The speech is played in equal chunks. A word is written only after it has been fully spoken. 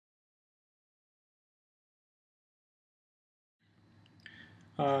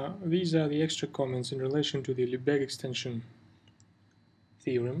These are the extra comments in relation to the Lebesgue extension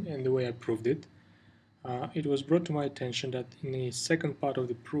theorem and the way I proved it. It was brought to my attention that in the second part of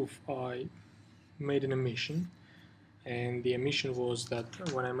the proof I made an omission, and the omission was that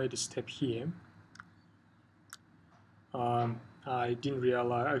when I made a step here, I didn't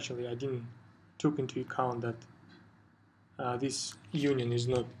realize, actually I didn't took into account that this union is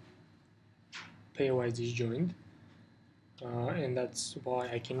not pairwise disjoint, and that's why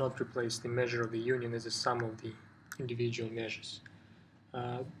I cannot replace the measure of the union as a sum of the individual measures.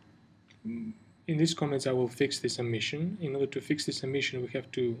 In these comments I will fix this omission. In order to fix this omission we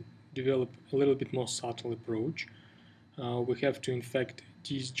have to develop a little bit more subtle approach. We have to in fact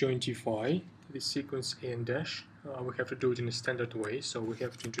disjointify the sequence A and dash. We have to do it in a standard way, so we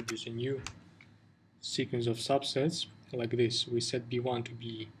have to introduce a new sequence of subsets like this. We set B1 to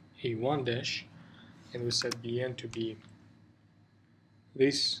be A1 dash, and we set Bn to be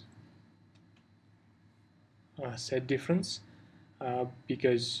this set difference.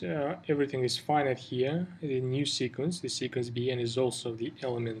 Because everything is finite here, the new sequence, the sequence Bn is also the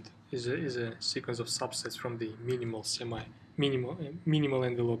element, is a sequence of subsets from the minimal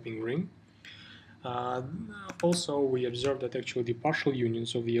enveloping ring. Also, we observe that actually the partial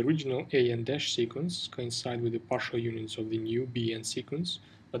unions of the original An dash sequence coincide with the partial unions of the new Bn sequence,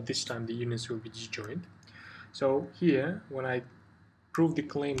 but this time the unions will be disjoint. So here, when I prove the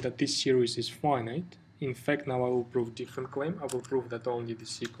claim that this series is finite, in fact now I will prove a different claim. I will prove that only the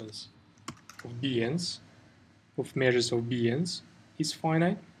sequence of Bn's, of measures of Bn's, is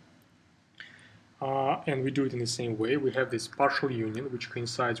finite. And we do it in the same way. We have this partial union which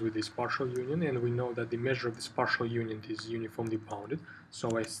coincides with this partial union, and we know that the measure of this partial union is uniformly bounded.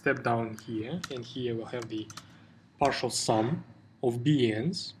 So I step down here, and here we'll have the partial sum of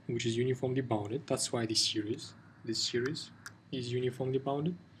Bn's, which is uniformly bounded. That's why this series is uniformly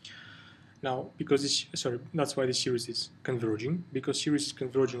bounded. Now, because that's why the series is converging. Because series is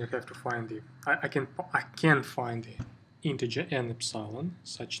converging, I have to find the I can find the integer n epsilon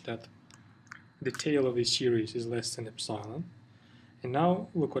such that the tail of the series is less than epsilon. And now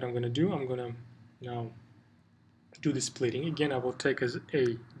look what I'm going to do. I'm going to now do the splitting. Again, I will take as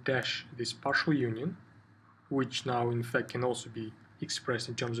A dash this partial union, which now in fact can also be expressed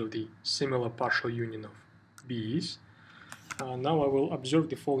in terms of the similar partial union of B's. Now I will observe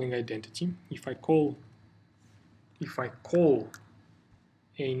the following identity. If I call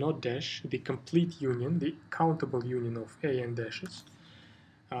A naught dash the complete union, the countable union of A and dashes,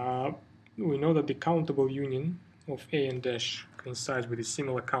 we know that the countable union of A and dash coincides with a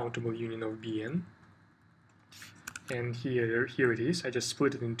similar countable union of Bn. And here it is. I just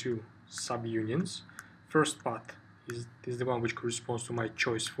split it into subunions. First part is the one which corresponds to my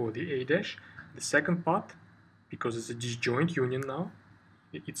choice for the A dash. The second part, because it's a disjoint union now,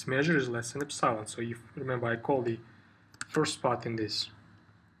 its measure is less than epsilon. So if remember, I call the first part in this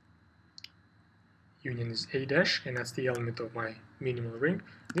union is A dash, and that's the element of my minimal ring.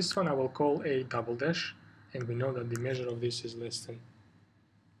 This one I will call A double dash, and we know that the measure of this is less than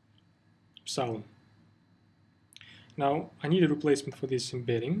epsilon. Now I need a replacement for this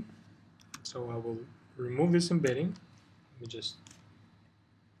embedding, so I will remove this embedding. Let me just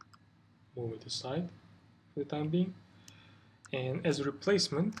move it aside for the time being. And as a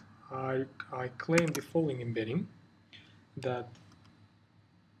replacement, I claim the following embedding, that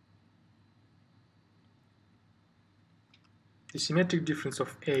the symmetric difference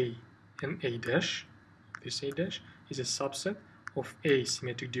of A and A dash, this A dash, is a subset of A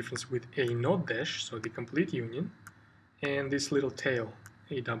symmetric difference with A naught dash, so the complete union, and this little tail,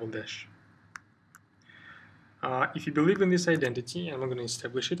 A double dash. If you believe in this identity, I'm not going to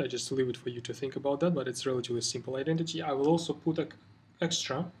establish it, I just leave it for you to think about that, but it's a relatively simple identity. I will also put an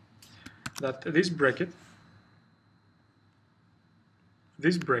extra that this bracket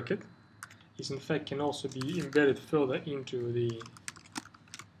is in fact can also be embedded further into the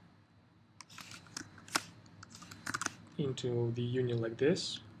union like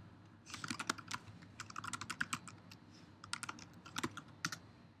this.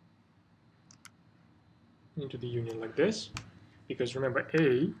 Into the union like this, because remember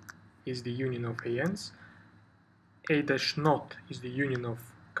A is the union of ANs, A dash naught is the union of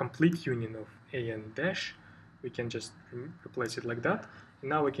complete union of AN dash. We can just replace it like that, and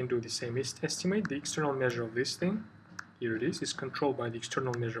now we can do the same estimate. The external measure of this thing, here it is controlled by the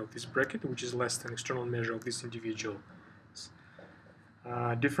external measure of this bracket, which is less than external measure of this individual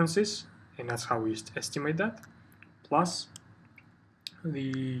differences, and that's how we estimate that, plus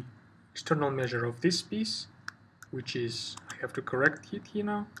the external measure of this piece, which is, I have to correct it here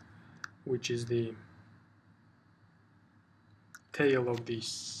now, which is the tail of the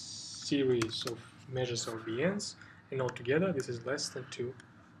series of measures of bn's, and altogether this is less than 2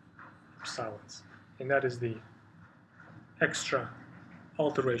 epsilons. And that is the extra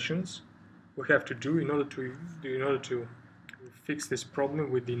alterations we have to do in order to fix this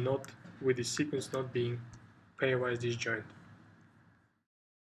problem with the sequence not being pairwise disjoint.